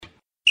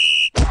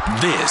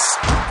This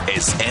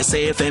is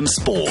SAFM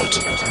Sport.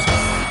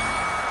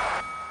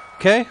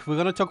 Okay, we're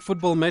going to talk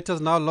football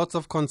matters now. Lots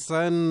of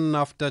concern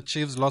after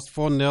Chiefs lost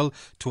 4-0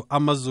 to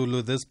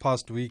AmaZulu this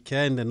past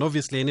weekend. And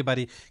obviously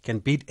anybody can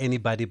beat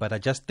anybody, but I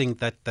just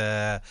think that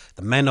the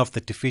man of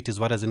the defeat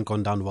is what hasn't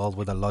gone down well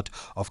with a lot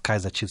of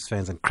Kaizer Chiefs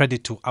fans. And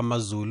credit to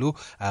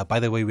AmaZulu. By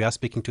the way, we are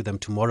speaking to them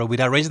tomorrow.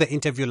 We'd arranged the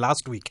interview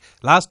last week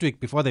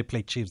before they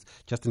played Chiefs,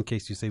 just in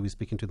case you say we're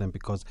speaking to them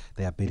because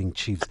they are beating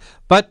Chiefs.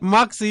 But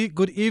Maxi,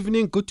 good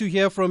evening. Good to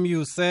hear from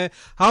you, sir.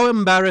 How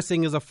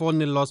embarrassing is a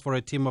 4-0 loss for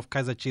a team of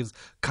Kaizer Chiefs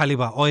caliber?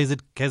 Or has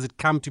it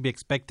come to be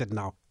expected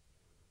now?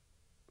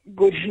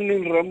 Good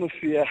evening,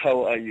 Ramosia.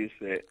 How are you,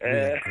 sir?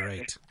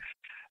 Great.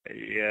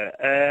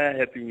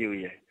 Happy New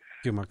Year.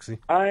 Thank you, Maxi.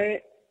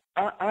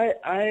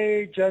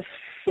 I just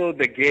saw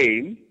the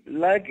game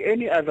like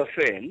any other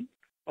fan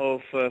of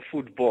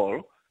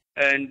football,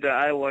 and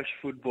I watch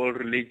football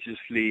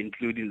religiously,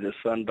 including the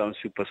Sundown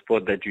Super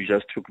Sport that you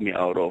just took me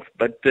out of.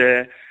 But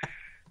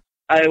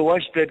I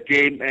watched that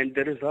game, and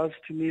the results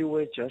to me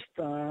were just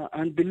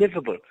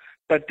unbelievable.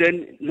 But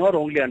then, not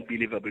only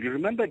unbelievable. You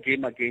remember a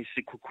game against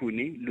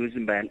Sekhukhune,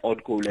 losing by an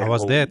odd goal at I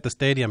was home? there at the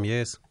stadium,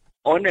 yes.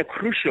 On a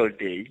crucial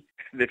day,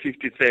 the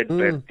 53rd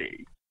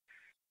birthday.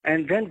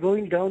 And then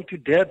going down to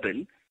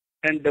Durban,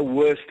 and the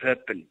worst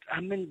happened.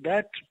 I mean,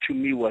 that to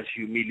me was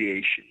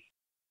humiliation.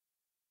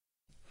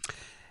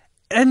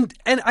 And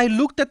I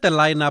looked at the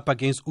lineup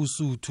against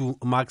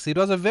Usutu, Max. It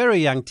was a very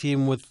young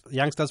team with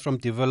youngsters from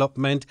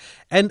development.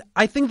 And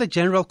I think the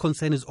general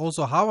concern is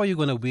also, how are you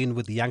going to win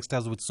with the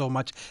youngsters with so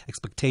much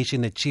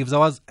expectation at Chiefs?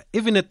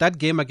 Even at that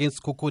game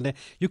against Sekhukhune,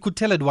 you could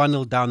tell at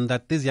 1-0 down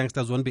that these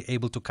youngsters won't be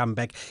able to come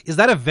back. Is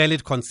that a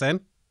valid concern?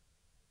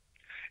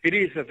 It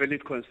is a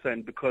valid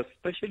concern because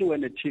especially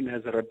when a team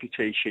has a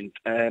reputation,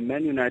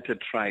 Man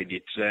United tried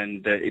it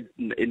and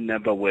it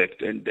never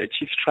worked. And the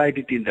Chiefs tried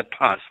it in the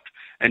past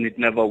and it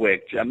never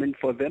worked. I mean,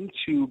 for them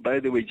to,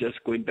 by the way,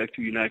 just going back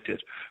to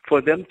United,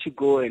 for them to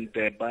go and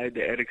buy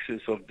the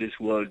Ericssons of this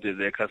world,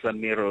 the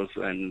Casemiros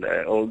and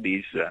all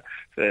these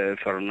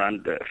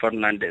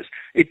Fernandes,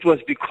 it was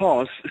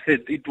because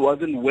it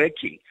wasn't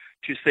working.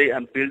 To say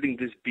I'm building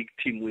this big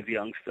team with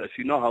youngsters,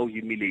 you know how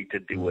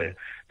humiliated they were.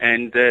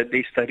 And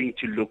they're starting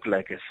to look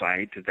like a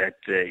side that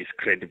is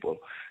credible.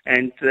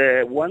 And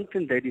one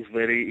thing that is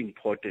very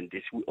important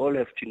is we all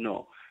have to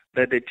know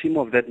that a team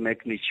of that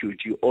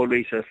magnitude, you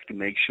always have to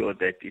make sure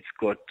that it's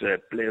got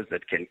players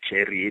that can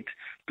carry it,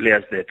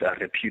 players that are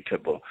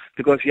reputable.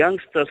 Because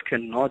youngsters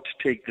cannot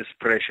take this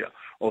pressure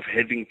of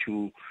having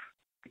to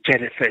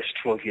get a first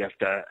trophy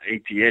after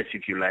 8 years,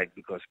 if you like,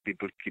 because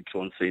people keep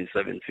on saying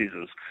 7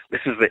 seasons.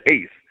 This is the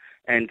 8th,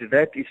 and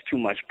that is too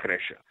much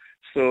pressure.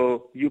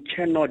 So you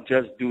cannot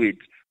just do it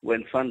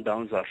when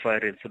Sundowns are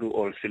firing through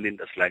all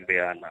cylinders like they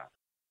are now.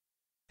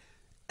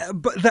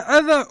 But the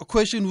other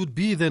question would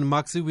be then,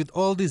 Maxi, with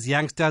all these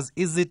youngsters,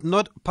 is it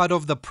not part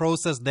of the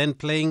process then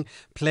playing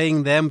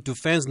them? Do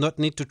fans not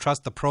need to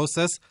trust the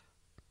process?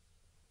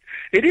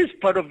 It is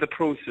part of the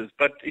process,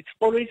 but it's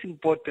always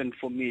important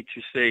for me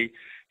to say,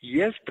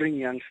 yes, bring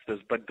youngsters,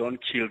 but don't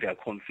kill their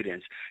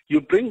confidence. You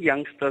bring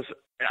youngsters.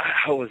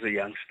 I was a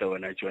youngster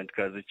when I joined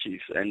Kaizer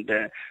Chiefs, and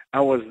I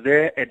was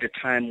there at the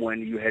time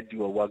when you had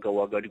your Wagga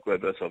Wagga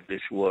Dikwebas of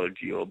this world,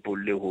 your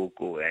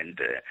Bulehoko and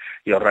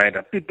your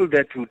Rider, people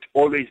that would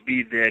always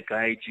be there,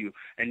 guide you,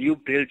 and you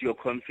build your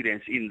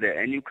confidence in there,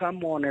 and you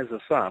come on as a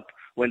sub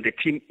when the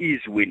team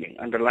is winning.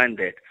 Underline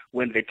that,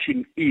 when the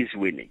team is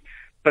winning.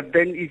 But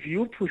then if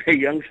you put a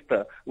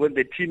youngster when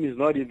the team is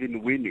not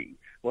even winning,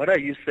 what are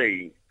you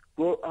saying?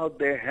 Go out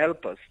there,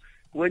 help us.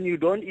 When you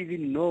don't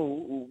even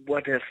know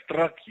what has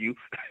struck you,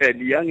 and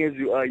young as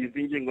you are, you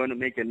think you're going to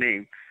make a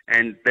name,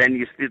 and then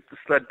you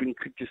start being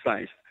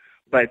criticized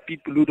by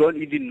people who don't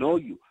even know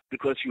you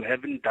because you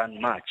haven't done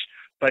much.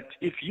 But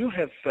if you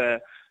have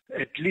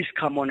at least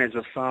come on as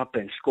a sub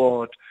and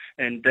scored,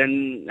 and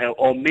then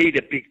or made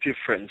a big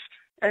difference,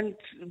 and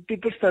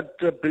people start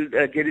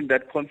getting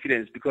that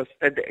confidence because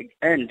at the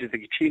end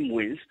the team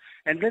wins,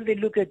 and then they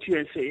look at you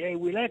and say, "Hey,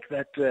 we like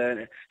that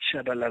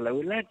Shabalala,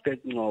 we like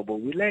that Ngobo,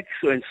 we like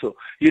so and so,"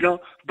 you know.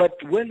 But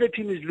when the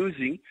team is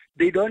losing,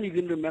 they don't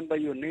even remember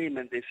your name,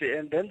 and they say,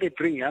 and then they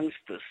bring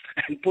youngsters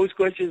and pose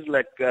questions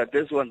like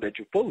this one that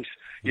you pose.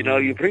 You know,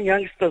 you bring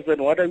youngsters,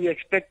 and what are you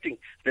expecting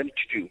them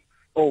to do?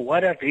 Or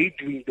what are they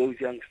doing,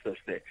 those youngsters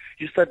there?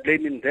 You start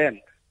blaming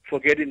them,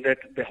 forgetting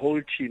that the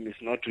whole team is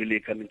not really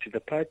coming to the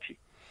party.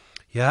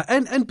 Yeah,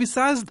 and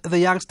besides the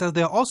youngsters,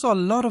 there are also a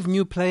lot of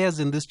new players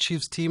in this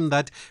Chiefs team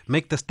that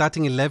make the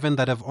starting 11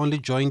 that have only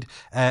joined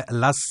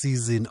last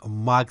season,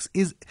 Max.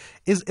 Is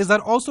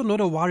that also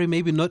not a worry,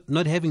 maybe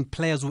not having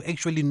players who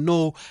actually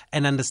know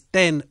and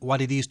understand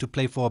what it is to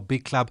play for a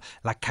big club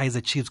like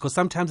Kaizer Chiefs? Because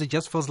sometimes it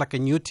just feels like a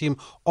new team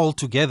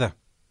altogether.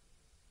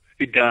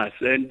 It does.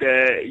 And,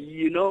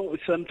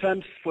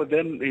 sometimes for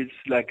them it's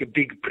like a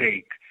big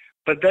break.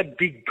 But that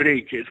big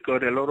break has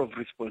got a lot of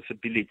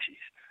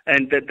responsibilities.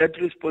 And that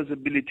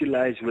responsibility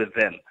lies with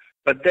them.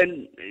 But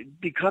then it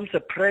becomes a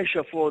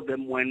pressure for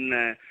them when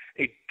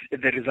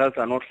the results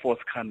are not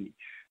forthcoming.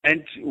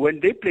 And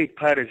when they played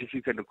Pirates, if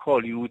you can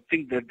recall, you would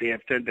think that they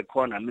have turned the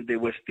corner. I mean, they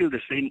were still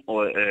the same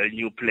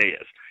new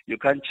players. You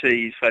can't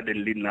say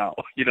suddenly now,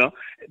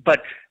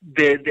 But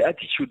the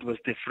attitude was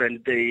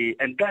different.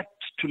 And that,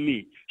 to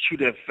me, should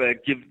have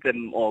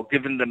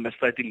given them a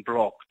starting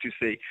block to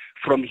say,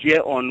 from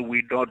here on,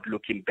 we're not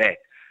looking back.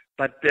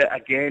 But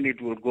again, it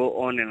will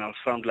go on and I'll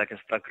sound like a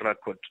stuck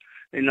record.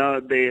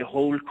 The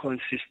whole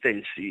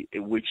consistency,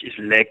 which is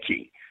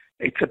lacking.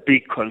 It's a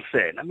big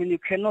concern. I mean, you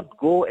cannot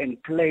go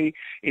and play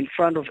in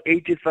front of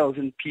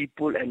 80,000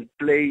 people and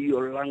play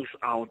your lungs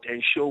out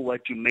and show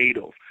what you're made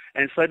of.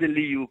 And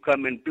suddenly you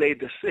come and play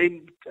the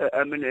same,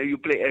 you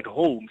play at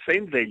home,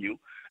 same venue,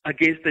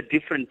 against a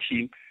different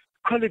team,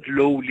 call it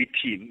lowly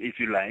team, if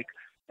you like,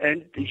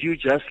 and you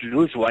just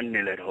lose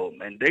 1-0 at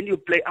home. And then you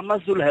play,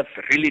 AmaZulu have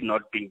really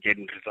not been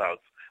getting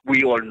results.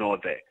 We all know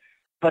that.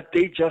 But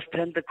they just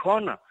turned the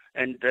corner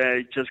and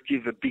just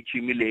give a big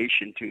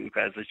humiliation to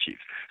Kaizer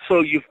Chiefs.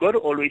 So you've got to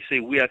always say,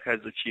 we are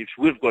Kaizer Chiefs,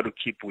 we've got to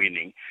keep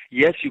winning.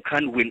 Yes, you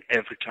can't win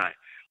every time,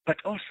 but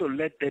also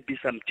let there be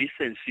some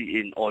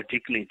decency or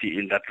dignity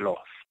in that loss.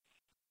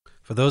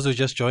 For those who are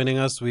just joining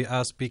us, we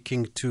are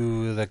speaking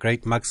to the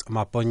great Max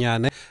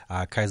Maponyane,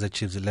 Kaizer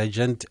Chiefs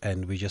legend,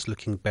 and we're just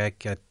looking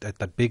back at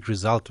that big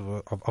result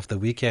of the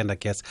weekend, I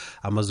guess,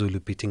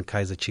 AmaZulu beating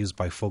Kaizer Chiefs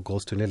by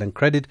 4-0. And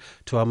credit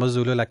to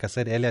AmaZulu, like I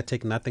said earlier,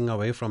 take nothing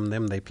away from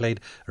them. They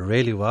played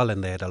really well,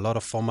 and they had a lot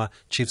of former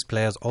Chiefs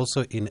players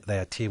also in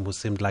their team who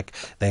seemed like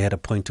they had a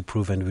point to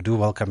prove. And we do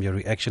welcome your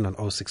reaction on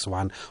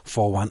 061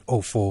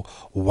 4104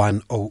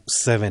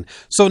 107.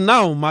 So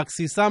now,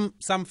 Maxi,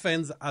 some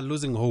fans are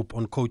losing hope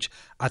on Coach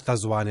Arthur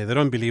Zwane. They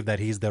don't believe that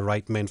he's the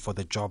right man for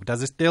the job.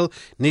 Does he still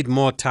need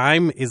more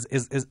time?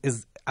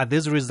 Are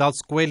these results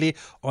squarely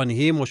on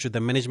him, or should the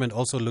management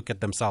also look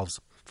at themselves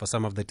for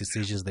some of the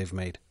decisions they've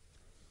made?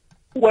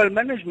 Well,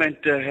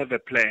 management have a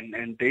plan,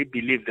 and they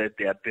believe that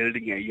they are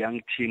building a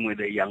young team with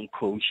a young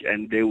coach,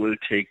 and they will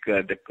take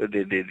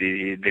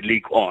the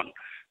league on.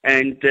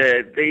 And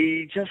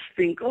they just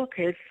think,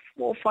 okay,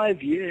 4 or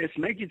 5 years,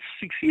 make it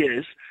 6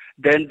 years,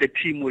 then the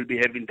team will be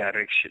having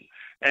direction.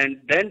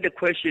 And then the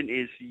question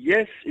is,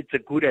 yes, it's a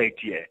good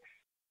idea,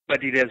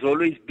 but it has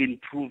always been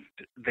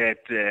proved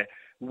that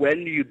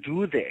when you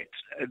do that,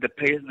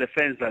 the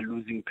fans are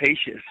losing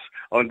patience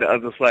on the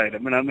other side. I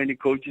mean, how many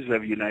coaches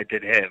have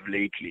United have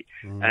lately?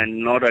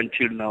 And not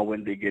until now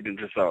when they get in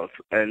results.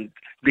 And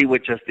they were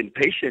just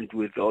impatient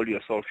with all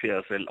your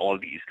Solskjaers and all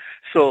these.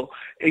 So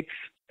it's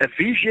a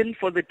vision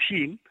for the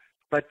team,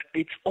 but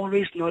it's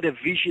always not a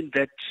vision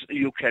that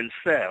you can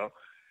sell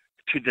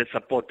to the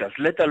supporters,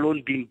 let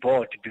alone being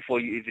bought before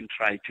you even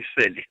try to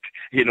sell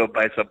it,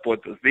 by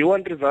supporters. They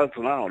want results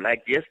now,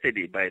 like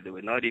yesterday, by the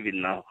way, not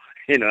even now.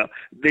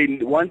 They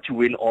want to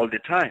win all the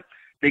time.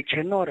 They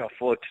cannot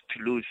afford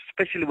to lose,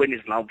 especially when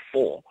it's now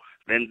 4.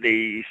 Then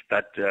they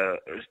start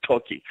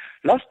talking.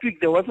 Last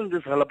week, there wasn't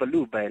this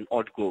hullabaloo by an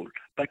odd goal,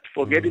 but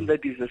forgetting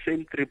that it's the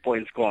same 3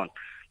 points gone.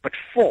 But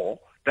 4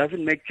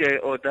 doesn't make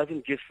or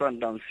doesn't give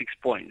Sundown 6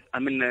 points. I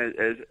mean,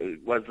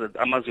 was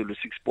AmaZulu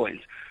 6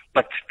 points.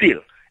 But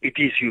still, it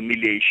is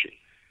humiliation.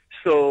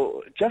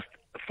 So just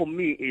for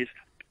me is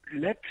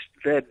let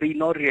there be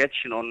no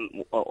reaction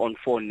on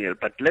 4-0,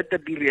 but let there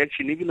be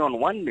reaction even on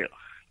 1-0,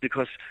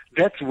 because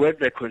that's where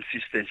the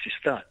consistency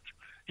starts.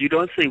 You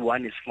don't say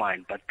 1 is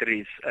fine, but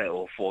 3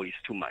 or 4 is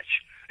too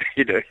much.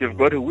 You've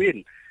got to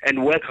win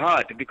and work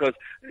hard, because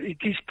it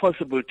is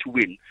possible to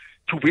win.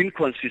 To win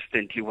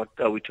consistently, what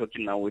are we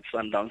talking now with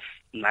Sundowns?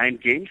 9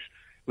 games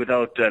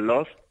without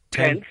loss,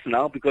 10th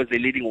now because they're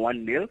leading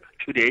 1-0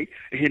 today,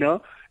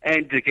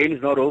 and the game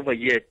is not over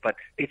yet, but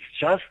it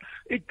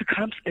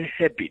becomes a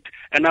habit.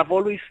 And I've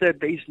always said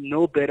there is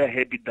no better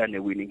habit than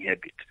a winning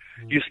habit.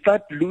 You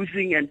start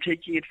losing and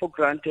taking it for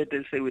granted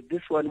and say, with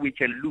this one we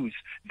can lose,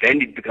 then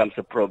it becomes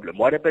a problem.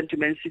 What happened to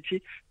Man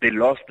City? They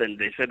lost and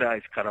they said,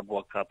 it's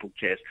Carabao Cup, who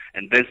cares?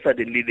 And then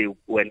suddenly they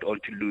went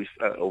on to lose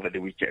over the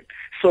weekend.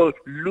 So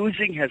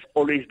losing has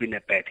always been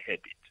a bad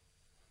habit.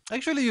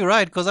 Actually, you're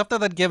right, because after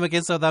that game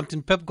against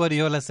Southampton, Pep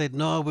Guardiola said,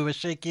 no, we were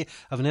shaky.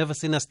 I've never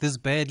seen us this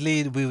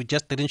badly. We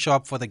just didn't show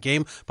up for the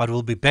game, but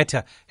we'll be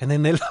better. And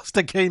then they lost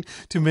again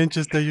to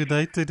Manchester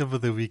United over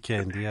the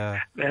weekend. Yeah,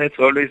 that's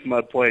always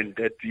my point,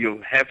 that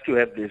you have to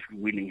have this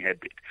winning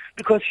habit.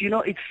 Because,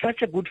 it's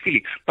such a good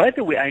feeling. By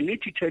the way, I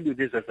need to tell you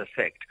this as a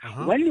fact.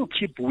 When you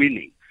keep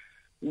winning,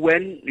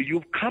 when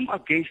you come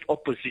against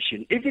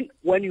opposition, even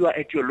when you are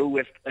at your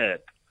lowest ebb,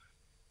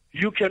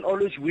 you can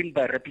always win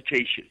by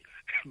reputation.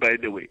 By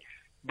the way.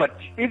 But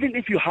even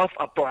if you half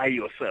apply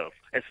yourself,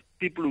 as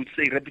people would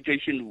say,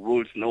 reputation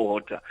rules no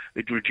water,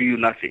 it will do you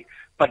nothing.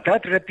 But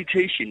that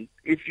reputation,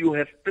 if you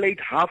have played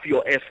half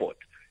your effort,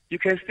 you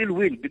can still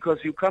win, because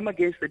you come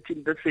against a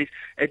team that says,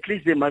 at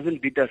least they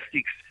mustn't beat us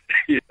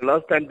 6.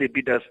 Last time they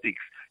beat us 6.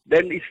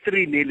 Then it's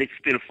 3-0, it's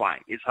still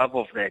fine. It's half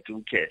of that,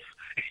 who cares?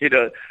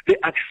 They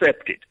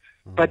accept it.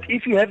 But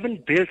if you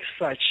haven't built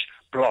such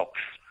blocks,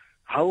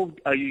 how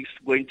are you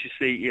going to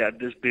say,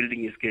 this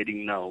building is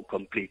getting now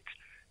complete?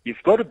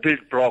 You've got to build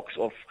blocks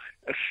of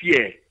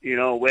fear,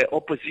 where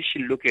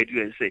opposition look at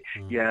you and say,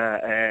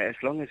 as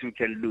long as we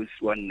can lose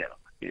 1-0.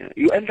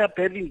 You end up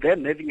having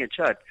them having a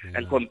chat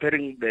and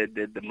comparing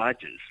the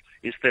margins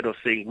instead of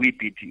saying we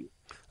beat you.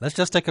 Let's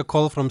just take a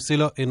call from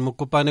Silo in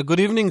Mukupane. Good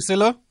evening,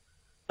 Silo.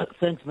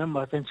 Thanks,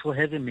 member. Thanks for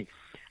having me.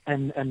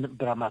 And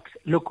Bramax,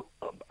 look,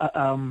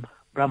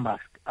 Bramax,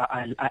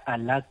 I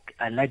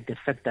like the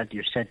fact that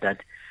you said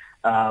that.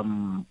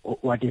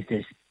 What is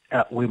this?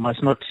 We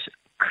must not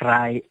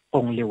cry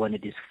only when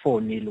it is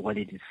 4-0, when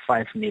it is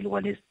 5-0,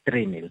 when it is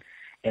 3-0.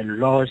 A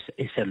loss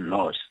is a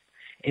loss,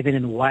 even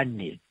in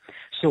 1-0.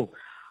 So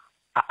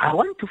I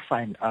want to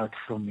find out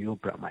from you,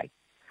 Bramax,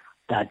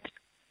 that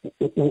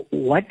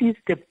what is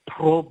the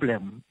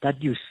problem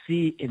that you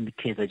see in the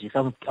Kaizer Chiefs?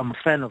 I'm a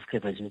fan of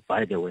Kaizer Chiefs,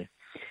 by the way.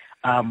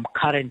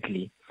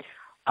 Currently,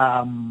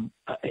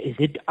 is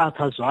it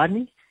Arthur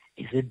Zwane?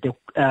 Is it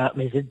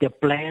the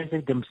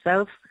players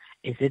themselves?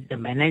 Is it the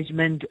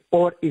management,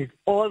 or is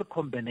all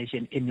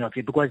combination in your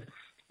view? Because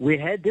we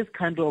had this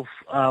kind of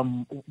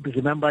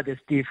remember the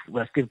Steve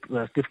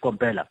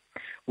Komphela,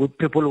 where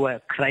people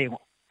were crying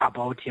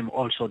about him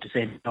also to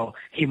say no,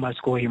 he must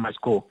go,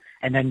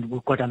 and then we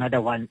got another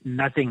one.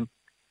 Nothing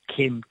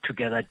came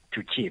together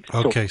to Chiefs.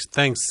 Okay,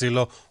 thanks,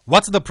 Silo.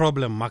 What's the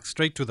problem, Mark?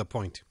 Straight to the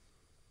point.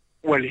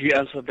 Well, he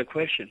answered the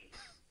question.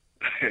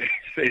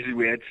 Says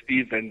we had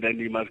Steve and then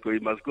he must go.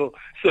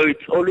 So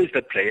it's always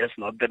the players,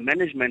 not the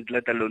management,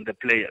 let alone the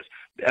players.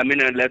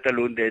 Let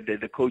alone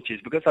the coaches.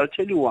 Because I'll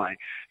tell you why.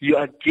 You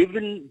are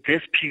given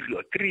this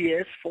period, 3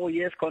 years, 4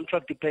 years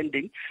contract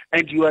depending,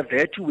 and you are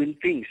there to win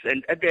things.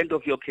 And at the end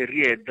of your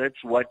career,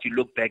 that's what you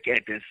look back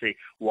at and say,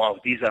 wow,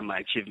 these are my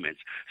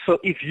achievements. So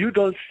if you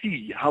don't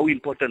see how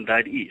important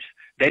that is,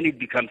 then it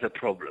becomes a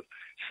problem.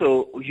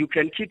 So you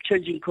can keep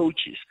changing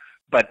coaches,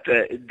 but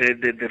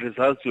the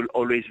results will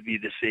always be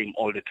the same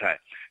all the time.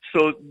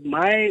 So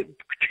my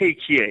take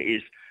here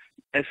is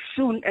the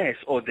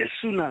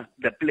sooner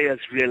the players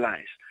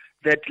realize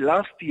that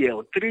last year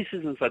or 3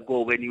 seasons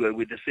ago when you were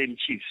with the same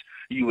Chiefs,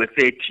 you were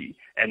 30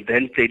 and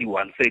then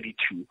 31,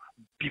 32.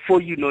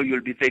 Before you know,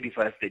 you'll be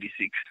 35,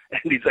 36,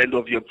 and it's the end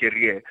of your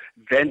career.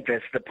 Then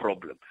that's the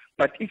problem.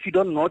 But if you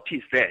don't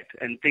notice that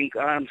and think,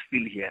 I'm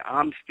still here,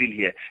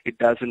 it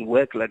doesn't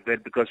work like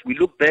that, because we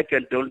look back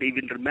and don't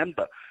even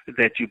remember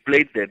that you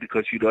played there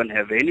because you don't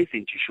have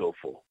anything to show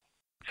for.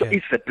 So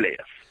It's the players.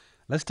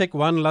 Let's take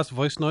one last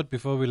voice note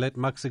before we let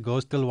Maxi go.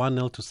 Still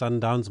 1-0 to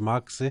Sundowns.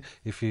 Maxi,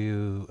 if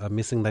you are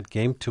missing that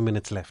game, 2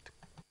 minutes left.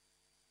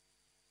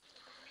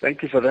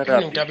 Thank you for that.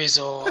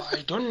 So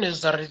I don't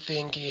necessarily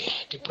think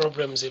the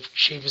problems of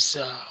Chiefs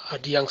are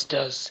the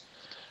youngsters.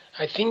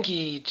 I think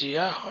the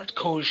head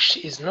coach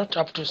is not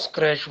up to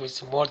scratch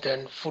with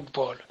modern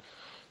football.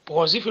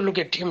 Because if you look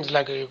at teams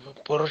like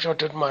Borussia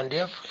Dortmund,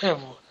 they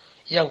have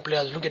young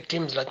players. Look at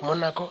teams like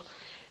Monaco.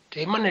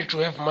 They manage to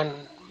have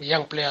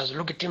young players.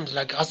 Look at teams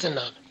like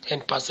Arsenal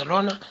and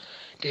Barcelona.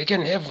 They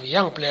can have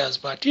young players.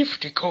 But if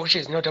the coach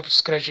is not up to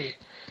scratch,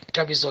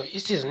 Tabiso,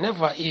 it is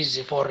never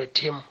easy for a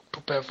team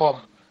to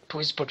perform to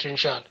its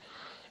potential.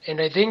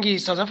 And I think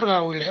South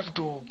Africa will have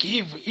to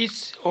give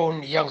its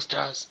own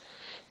youngsters.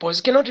 Because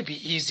it cannot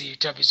be easy,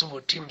 Tabiso,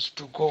 for teams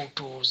to go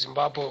to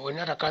Zimbabwe or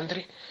another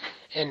country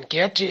and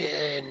get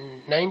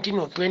 19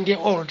 or 20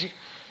 old,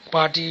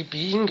 but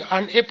being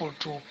unable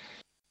to.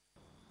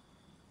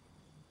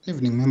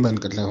 Evening, member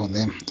and Gadlaho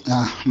there.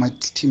 My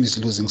team is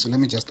losing, so let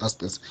me just ask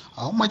this.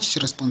 How much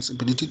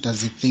responsibility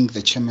does he think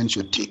the chairman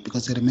should take?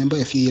 Because I remember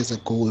a few years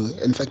ago,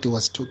 in fact, he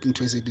was talking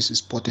to SABC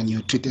Sport and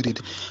you tweeted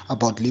it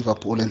about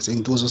Liverpool and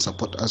saying those who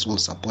support us will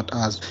support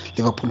us.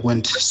 Liverpool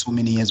went so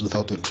many years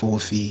without a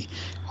trophy.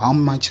 How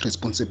much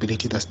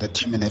responsibility does the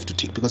chairman have to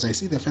take? Because I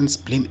see the fans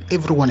blame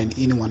everyone and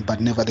anyone,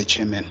 but never the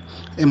chairman.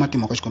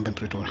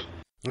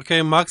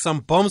 Okay, Mark, some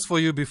bombs for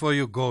you before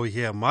you go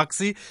here.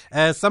 Maxi,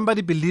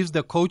 somebody believes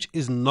the coach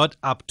is not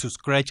up to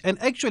scratch. And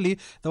actually,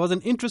 there was an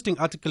interesting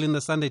article in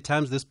the Sunday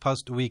Times this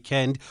past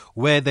weekend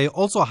where they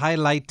also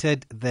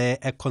highlighted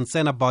a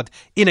concern about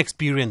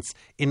inexperience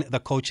in the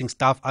coaching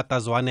staff, Arthur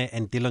Zwane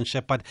and Dylan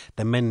Shepherd,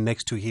 the men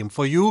next to him.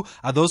 For you,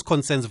 are those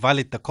concerns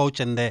valid, the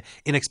coach and the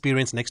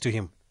inexperience next to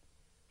him?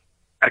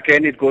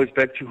 Again, it goes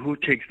back to who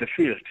takes the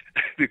field,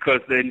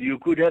 because then you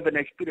could have an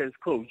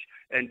experienced coach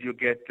and you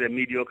get a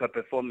mediocre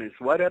performance.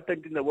 What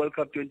happened in the World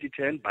Cup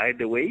 2010, by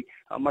the way?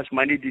 How much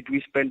money did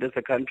we spend as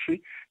a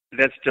country?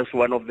 That's just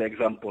one of the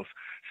examples.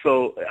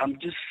 So I'm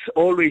just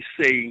always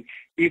saying,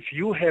 if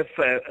you have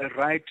a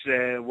right,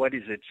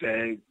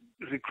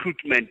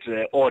 recruitment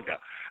order.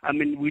 I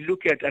mean, we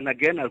look at, and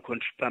again, I'll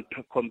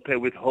compare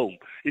with home.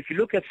 If you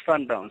look at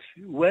Sundowns,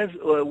 where's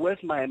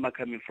Mahema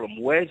coming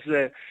from? Where's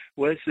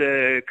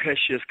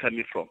Cassius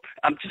coming from?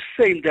 I'm just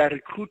saying their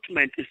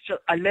recruitment is just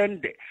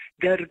Allende.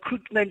 Their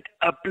recruitment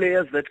are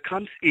players that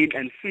comes in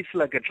and fits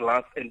like a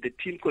glove, and the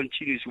team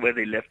continues where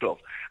they left off.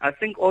 I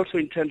think also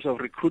in terms of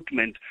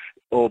recruitment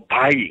or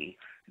buying,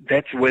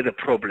 that's where the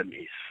problem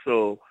is.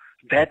 So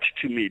That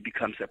to me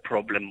becomes a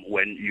problem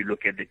when you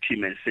look at the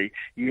team and say,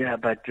 yeah,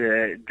 but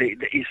there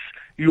is,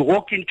 you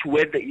walk into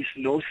where there is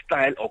no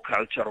style or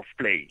culture of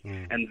play,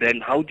 and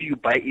then how do you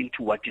buy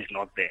into what is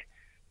not there?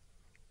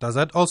 Does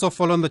that also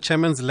fall on the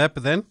chairman's lap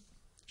then?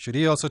 Should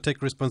he also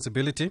take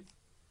responsibility?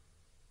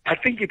 I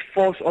think it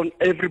falls on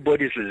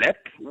everybody's lap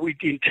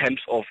in terms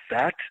of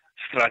that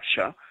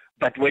structure,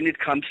 but when it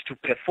comes to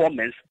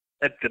performance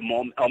at the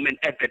moment,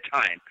 at the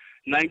time,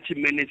 90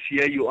 minutes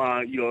here you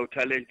are, your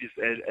talent is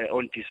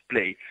on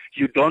display.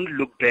 You don't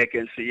look back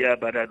and say, yeah,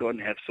 but I don't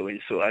have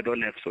so-and-so, I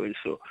don't have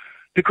so-and-so.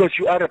 Because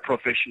you are a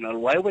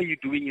professional. Why were you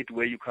doing it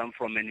where you come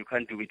from and you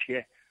can't do it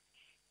here?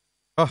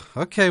 Oh,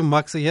 okay,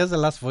 Maxi, here's the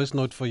last voice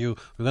note for you.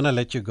 We're going to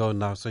let you go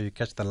now so you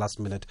catch the last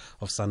minute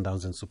of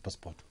Sundowns and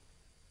Supersport.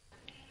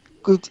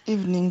 Good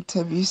evening,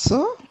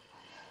 Thabiso.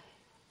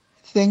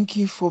 Thank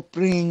you for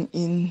bringing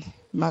in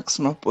Max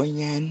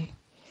Maponyane,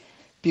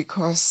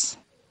 because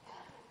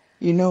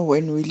you know,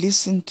 when we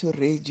listen to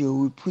radio,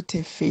 we put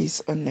a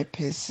face on a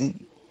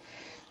person.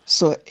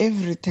 So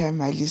every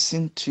time I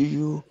listen to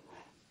you,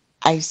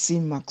 I see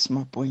Max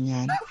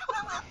Maponyane.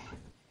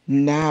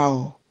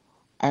 Now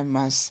I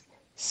must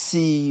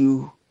see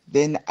you.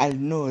 Then I'll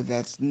know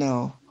that,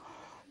 no,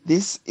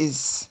 this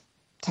is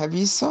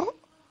Thabiso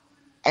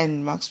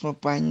and Max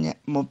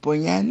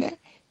Maponyane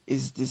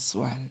is this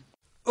one.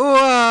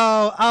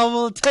 Wow, I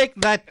will take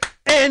that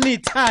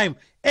anytime.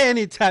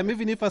 Anytime,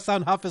 even if I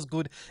sound half as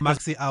good,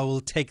 Maxi, I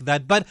will take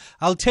that. But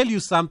I'll tell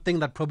you something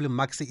that probably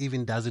Maxi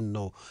even doesn't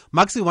know.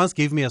 Maxi once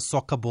gave me a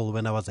soccer ball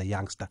when I was a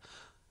youngster.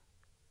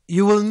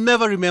 You will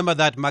never remember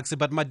that, Maxi,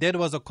 but my dad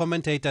was a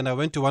commentator and I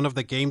went to one of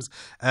the games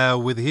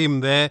with him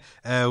there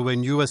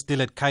when you were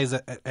still at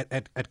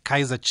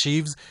Kaiser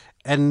Chiefs.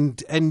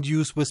 And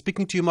you were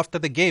speaking to him after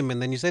the game, and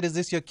then you said, is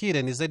this your kid?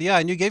 And he said, yeah,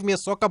 and you gave me a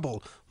soccer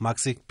ball,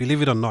 Maxi,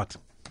 believe it or not.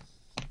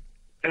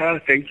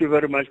 Thank you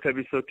very much,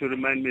 Thabiso, to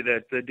remind me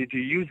that. Did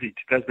you use it?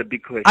 That's the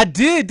big question. I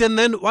did, and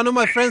then one of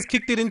my friends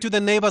kicked it into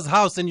the neighbor's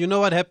house, and you know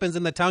what happens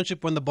in the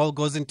township when the ball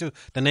goes into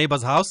the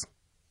neighbor's house?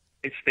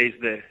 It stays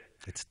there.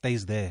 It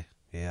stays there.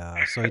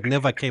 Yeah, so it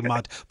never came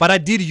out. But I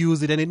did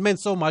use it, and it meant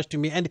so much to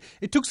me. And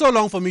it took so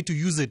long for me to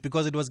use it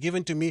because it was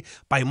given to me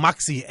by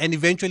Maxi. And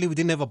eventually we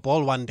didn't have a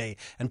ball one day.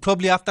 And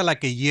probably after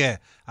like a year,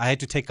 I had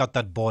to take out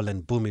that ball,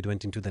 and boom, it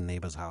went into the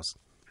neighbor's house.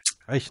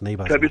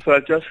 Thabiso,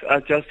 I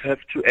just have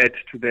to add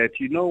to that.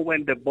 You know,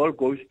 when the ball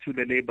goes to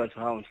the neighbor's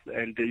house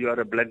and you are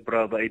a black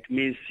brother, it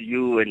means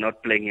you are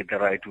not playing it the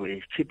right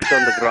way. Keep it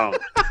on the ground.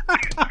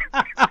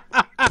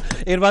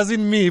 It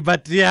wasn't me,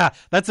 but yeah,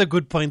 that's a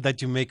good point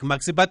that you make,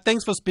 Maxi. But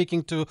thanks for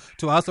speaking to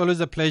us. Always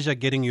a pleasure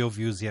getting your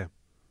views here.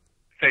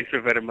 Thank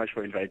you very much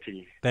for inviting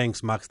me.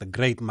 Thanks, Max. The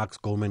great Max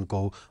Goldman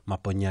Go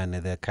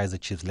Maponyane, the Kaiser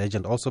Chiefs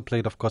legend. Also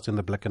played, of course, in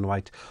the black and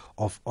white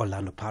of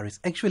Orlando Pirates.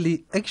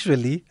 Actually, I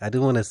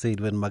didn't want to say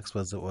it when Max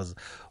was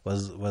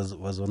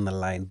on the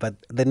line, but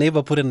the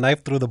neighbor put a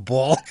knife through the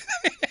ball.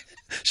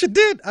 She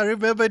did. I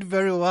remember it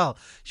very well.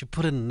 She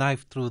put a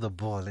knife through the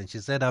ball and she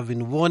said, I've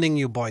been warning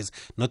you boys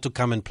not to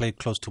come and play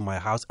close to my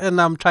house. And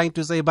I'm trying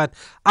to say, but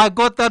I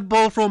got that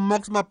ball from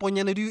Max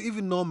Maponyane. Do you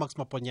even know Max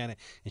Maponyane?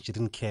 And she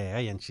didn't care.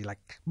 And she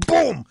like,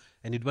 boom!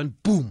 And it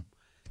went boom.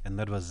 And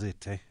that was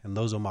it. And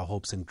those are my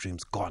hopes and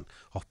dreams gone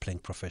of playing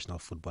professional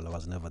football. I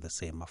was never the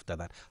same after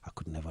that. I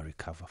could never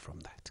recover from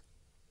that.